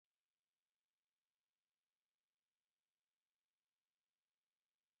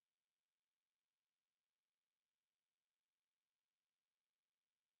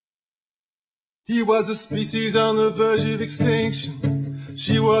He was a species on the verge of extinction.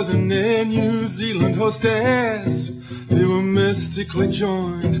 She was an Air New Zealand hostess. They were mystically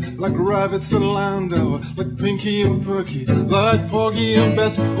joined, like Rabbits and Landau, like Pinky and Perky, like Porgy and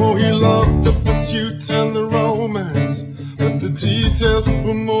Bess. Oh, he loved the pursuit and the romance, but the details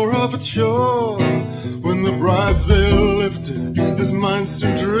were more of a chore. When the bride's veil lifted, his mind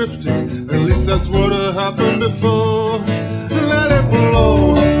soon drifted. At least that's what had happened before. Let it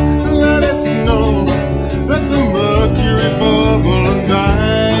blow, let it snow, let the mercury bubble and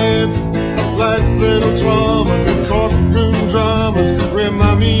dive. Life's little dramas and courtroom dramas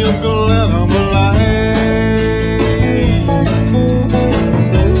remind me of glad I'm alive.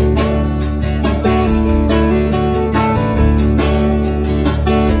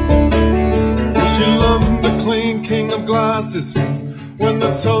 She loved the clean king of glasses when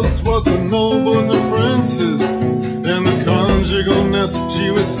the toast was the nobles and princes. In the conjugal nest,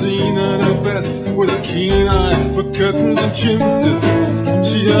 she was seen at her best, with a keen eye for curtains and chintzes.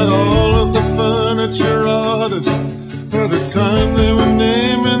 She had all of the furniture ordered by the time they were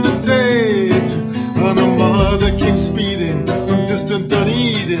naming the date. And her mother came speeding from distant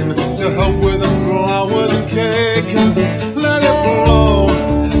Dunedin to help with the flowers and cake. Let it blow,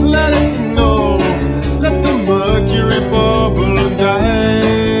 let it snow, let the mercury bubble and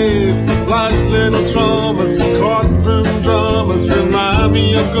dive. Life's little traumas, courtroom dramas remind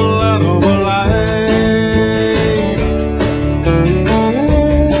me of glad I'm alive.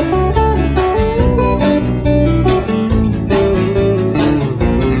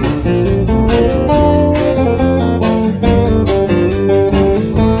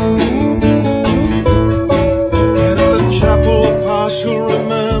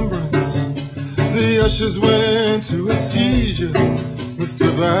 Ushers went into a seizure.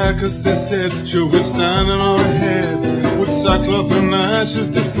 Mr. Bacchus, they said, she'll withstand on our heads. Would sackcloth and ashes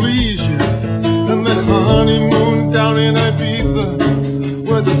displease you? And the honeymoon down in Ibiza,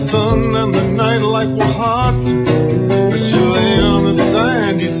 where the sun and the nightlife were hot. As she lay on the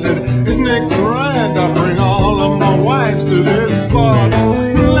sand, he said, isn't it grand? I bring all of my wives to this spot.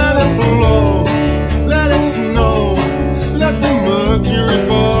 Let it blow, let it snow, let the mercury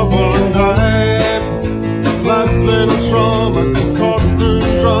bubble and dive. Life's little traumas and courtroom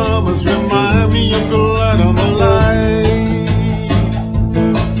dramas remind me of glad I'm alive.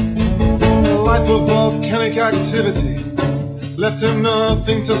 A life of volcanic activity left him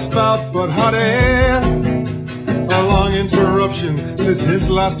nothing to spout but hot air. A long interruption since his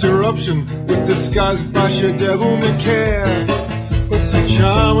last eruption was disguised by sheer devil may care. But some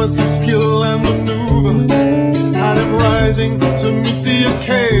charm and some skill and maneuver had him rising to meet the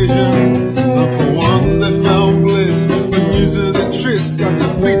occasion. And for once they found bliss. The news of the tryst got to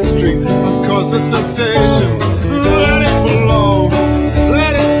Fleet Street and caused a sensation. Let it blow,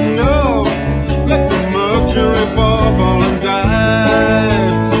 let it snow, let the mercury bubble and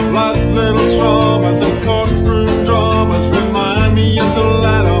dive. Life's little traumas and courtroom dramas remind me of the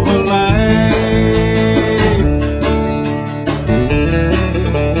light of my life.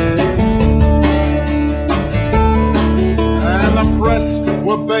 And the press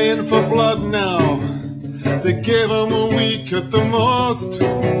were baying for blood now. They gave him a week at the most.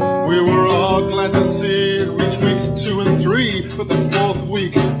 We were all glad to see it reach weeks 2 and 3, but the 4th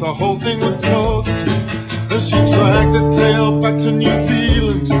week the whole thing was toast. And she dragged her tail back to New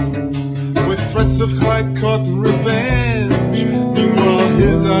Zealand with threats of high court and revenge. Meanwhile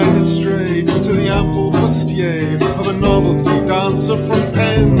his eyes had strayed to the ample bustier of a novelty dancer from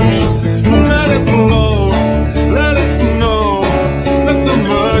Penge. Let it blow, let it snow, let the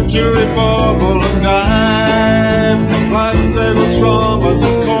mercury bubble and dive. Life's little traumas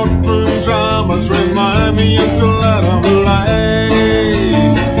and courtroom dramas remind me of